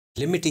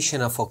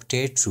Limitation of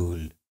Octet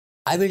Rule.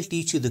 I will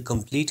teach you the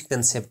complete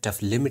concept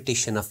of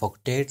limitation of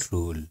Octet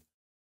Rule.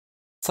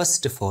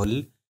 First of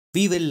all,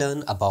 we will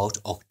learn about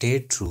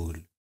Octet Rule.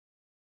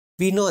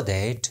 We know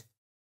that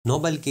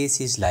noble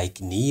gases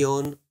like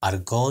neon,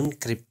 argon,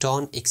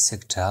 krypton,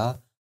 etc.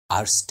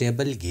 are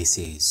stable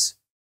gases.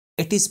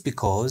 It is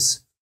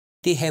because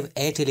they have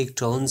 8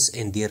 electrons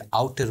in their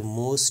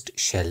outermost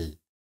shell.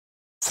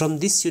 From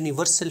this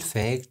universal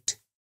fact,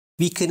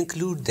 we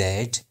conclude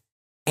that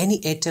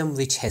any atom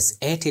which has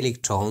 8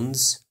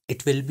 electrons,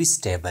 it will be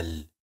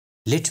stable.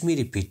 Let me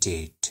repeat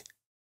it.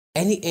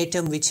 Any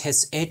atom which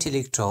has 8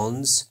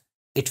 electrons,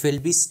 it will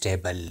be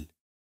stable.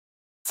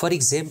 For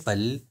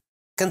example,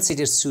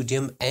 consider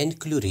sodium and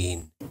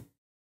chlorine.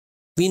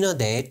 We know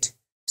that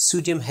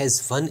sodium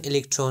has 1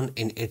 electron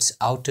in its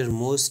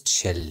outermost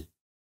shell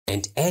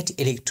and 8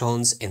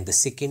 electrons in the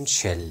second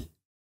shell,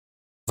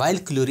 while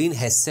chlorine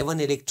has 7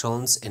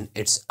 electrons in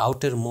its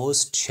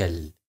outermost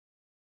shell.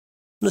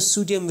 Now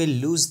sodium will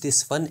lose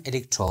this 1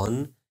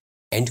 electron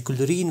and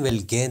chlorine will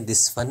gain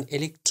this 1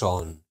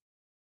 electron.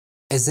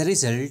 As a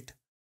result,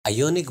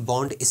 ionic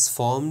bond is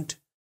formed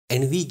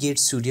and we get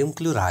sodium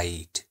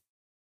chloride.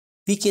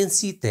 We can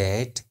see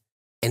that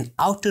in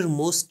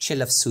outermost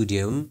shell of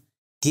sodium,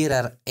 there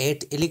are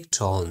 8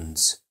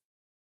 electrons.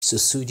 So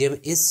sodium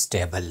is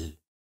stable.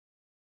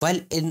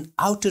 While in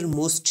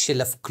outermost shell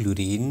of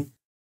chlorine,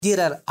 there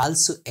are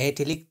also 8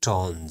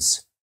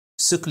 electrons.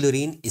 So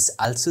chlorine is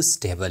also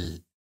stable.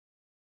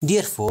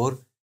 Therefore,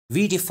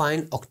 we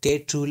define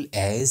octet rule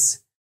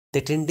as the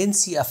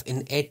tendency of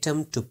an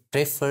atom to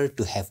prefer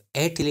to have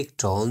 8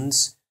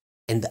 electrons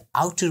in the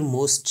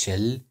outermost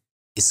shell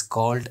is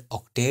called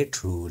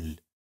octet rule.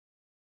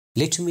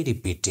 Let me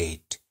repeat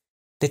it.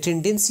 The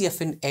tendency of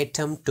an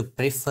atom to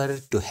prefer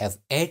to have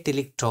 8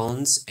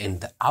 electrons in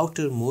the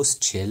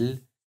outermost shell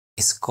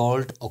is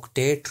called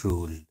octet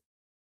rule.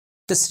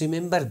 Thus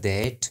remember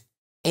that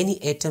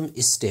any atom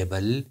is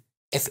stable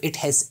if it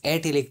has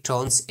 8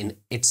 electrons in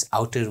its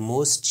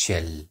outermost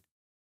shell.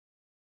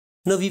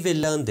 Now we will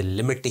learn the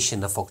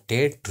limitation of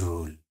octet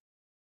rule.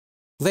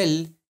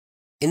 Well,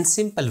 in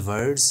simple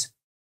words,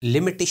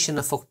 limitation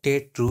of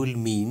octet rule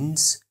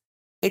means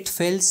it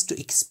fails to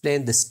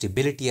explain the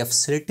stability of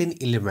certain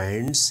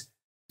elements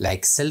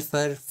like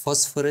sulfur,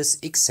 phosphorus,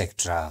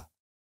 etc.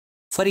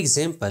 For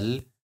example,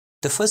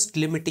 the first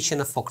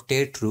limitation of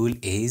octet rule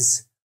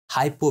is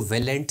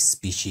hypovalent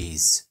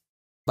species.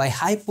 By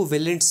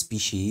hypovalent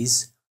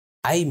species,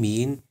 I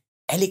mean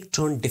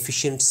electron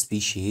deficient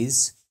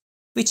species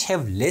which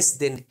have less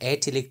than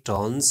 8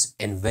 electrons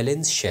in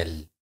valence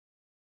shell.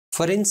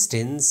 For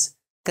instance,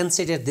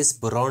 consider this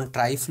boron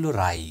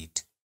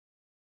trifluoride.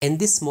 In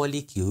this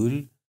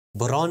molecule,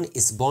 boron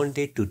is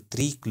bonded to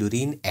 3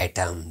 chlorine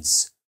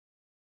atoms.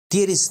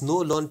 There is no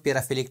lone pair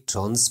of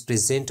electrons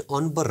present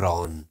on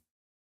boron.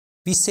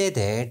 We say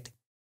that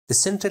the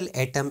central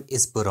atom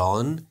is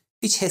boron,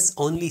 which has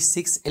only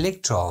 6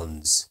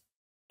 electrons.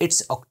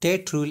 Its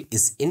octet rule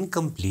is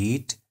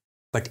incomplete,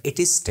 but it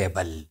is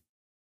stable.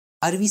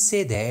 Or we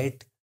say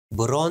that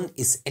boron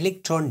is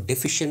electron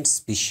deficient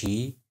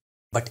species,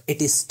 but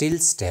it is still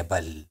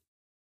stable.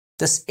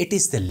 Thus, it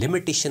is the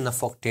limitation of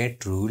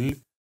octet rule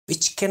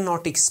which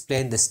cannot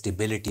explain the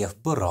stability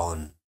of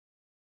boron.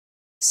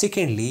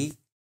 Secondly,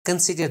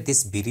 consider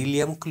this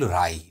beryllium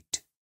chloride.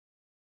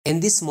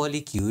 In this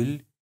molecule,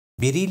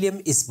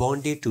 beryllium is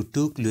bonded to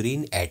 2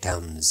 chlorine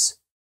atoms.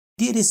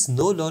 There is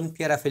no lone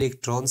pair of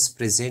electrons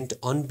present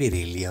on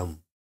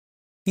beryllium.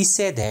 We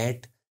say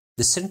that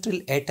the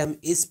central atom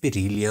is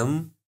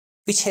beryllium,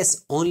 which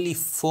has only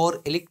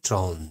 4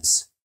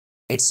 electrons.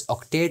 Its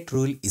octet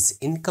rule is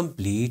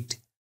incomplete,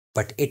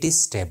 but it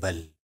is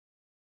stable.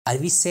 Or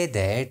we say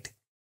that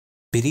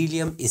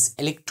beryllium is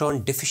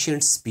electron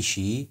deficient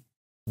species,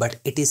 but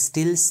it is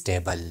still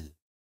stable.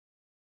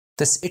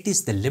 Thus, it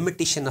is the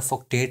limitation of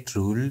octet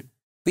rule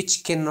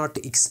which cannot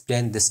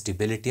explain the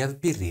stability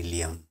of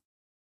beryllium.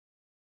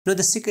 Now,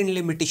 the second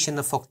limitation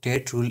of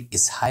octet rule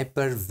is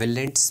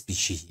hypervalent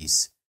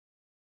species.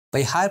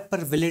 By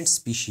hypervalent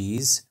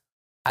species,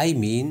 I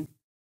mean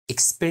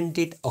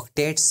expanded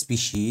octet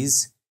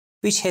species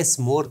which has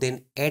more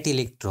than 8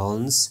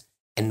 electrons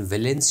in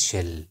valence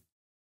shell.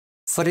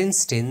 For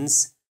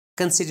instance,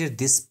 consider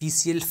this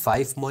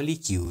PCl5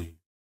 molecule.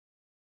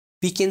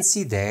 We can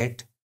see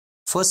that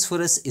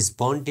phosphorus is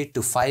bonded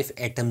to 5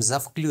 atoms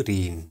of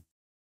chlorine.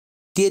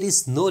 There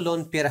is no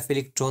lone pair of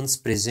electrons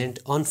present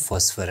on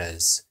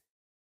phosphorus.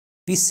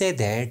 We say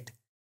that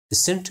the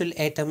central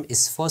atom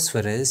is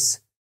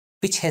phosphorus,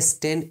 which has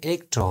 10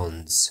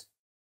 electrons.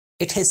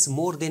 It has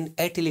more than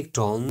 8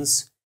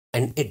 electrons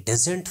and it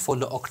doesn't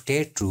follow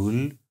octet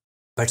rule,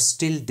 but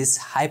still this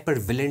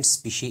hypervalent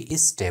species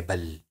is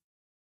stable.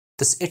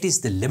 Thus, it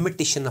is the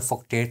limitation of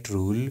octet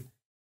rule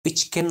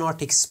which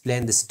cannot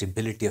explain the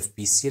stability of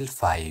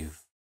PCl5.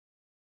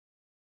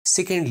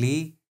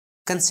 Secondly,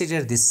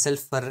 consider this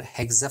sulfur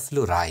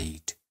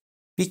hexafluoride.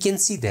 We can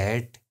see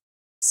that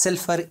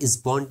sulfur is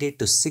bonded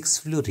to 6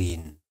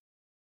 fluorine.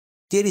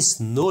 There is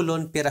no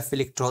lone pair of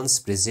electrons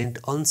present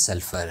on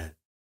sulfur.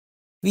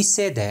 We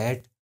say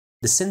that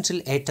the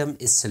central atom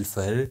is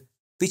sulfur,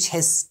 which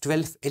has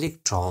 12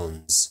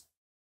 electrons.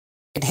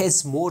 It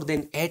has more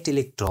than 8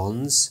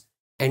 electrons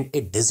and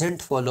it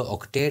doesn't follow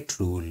octet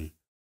rule.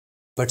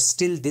 But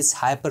still this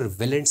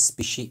hypervalent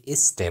species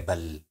is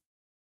stable.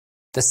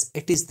 Thus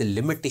it is the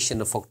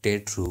limitation of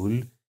octet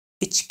rule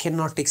which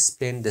cannot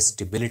explain the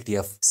stability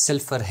of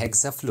sulfur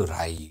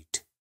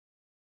hexafluoride.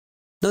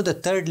 Now the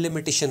third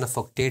limitation of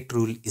octet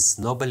rule is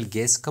noble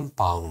gas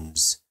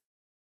compounds.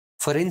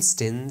 For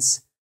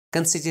instance,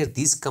 consider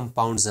these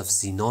compounds of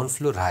xenon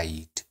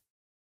fluoride.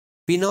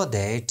 We know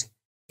that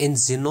in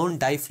xenon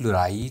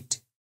difluoride,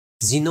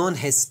 xenon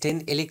has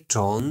 10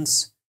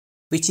 electrons,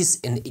 which is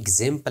an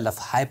example of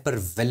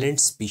hypervalent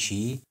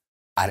species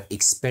or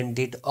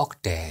expanded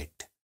octet.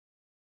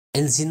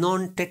 In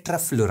xenon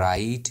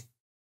tetrafluoride,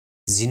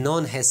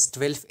 xenon has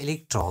 12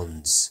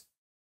 electrons.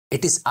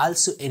 It is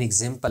also an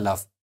example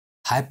of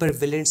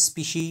hypervalent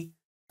species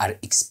or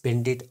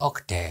expanded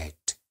octet.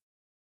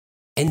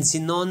 In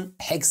xenon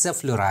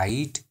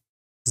hexafluoride,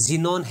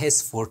 xenon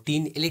has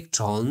 14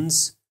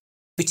 electrons,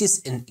 which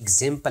is an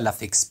example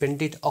of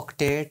expanded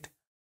octet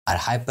or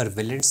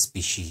hypervalent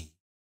species.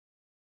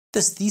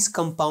 Thus, these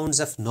compounds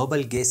of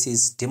noble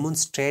gases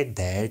demonstrate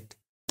that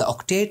the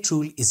octet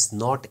rule is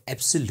not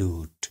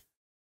absolute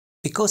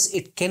because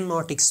it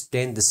cannot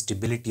explain the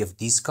stability of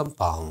these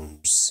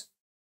compounds.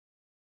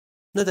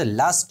 Now, the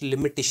last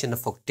limitation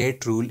of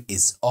octet rule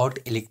is odd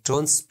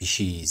electron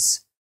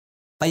species.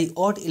 By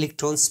odd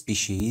electron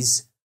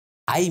species,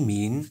 I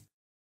mean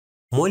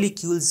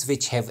molecules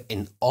which have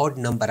an odd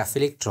number of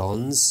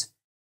electrons,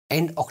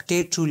 and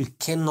octet rule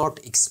cannot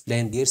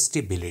explain their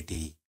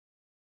stability.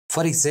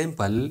 For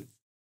example,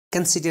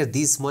 consider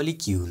these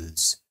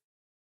molecules.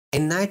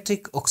 In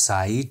nitric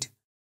oxide,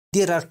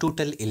 there are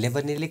total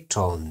 11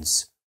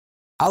 electrons.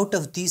 Out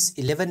of these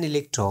 11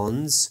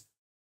 electrons,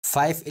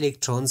 5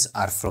 electrons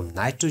are from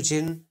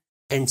nitrogen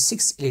and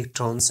 6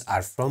 electrons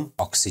are from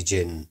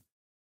oxygen.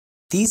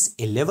 These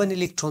 11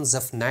 electrons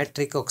of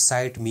nitric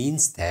oxide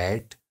means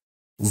that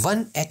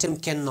one atom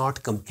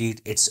cannot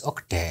complete its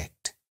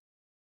octet.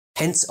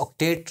 Hence,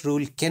 octet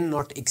rule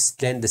cannot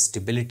explain the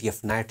stability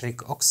of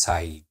nitric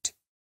oxide.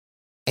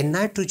 In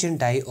nitrogen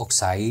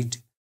dioxide,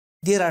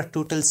 there are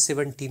total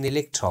 17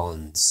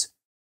 electrons,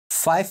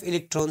 5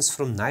 electrons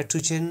from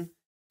nitrogen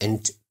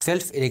and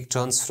 12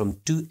 electrons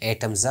from 2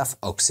 atoms of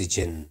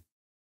oxygen.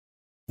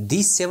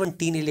 These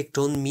 17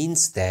 electrons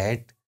means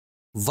that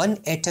one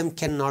atom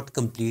cannot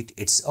complete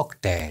its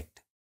octet.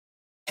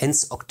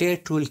 Hence,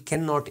 octet rule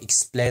cannot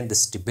explain the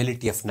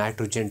stability of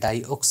nitrogen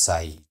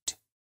dioxide.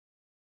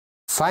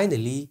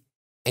 Finally,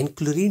 in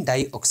chlorine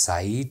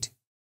dioxide,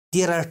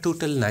 there are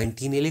total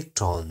 19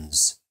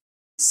 electrons,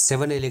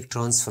 7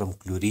 electrons from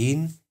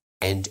chlorine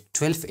and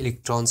 12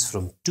 electrons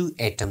from 2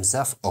 atoms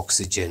of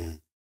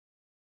oxygen.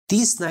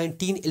 These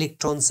 19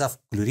 electrons of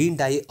chlorine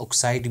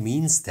dioxide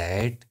means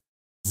that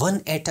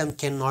one atom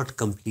cannot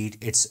complete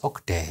its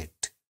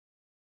octet.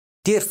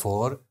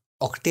 Therefore,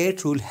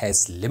 octet rule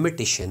has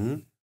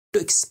limitation to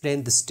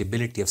explain the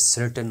stability of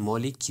certain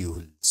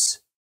molecules.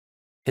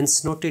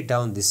 Hence, noted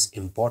down this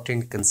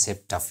important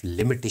concept of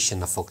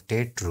limitation of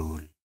octet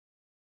rule.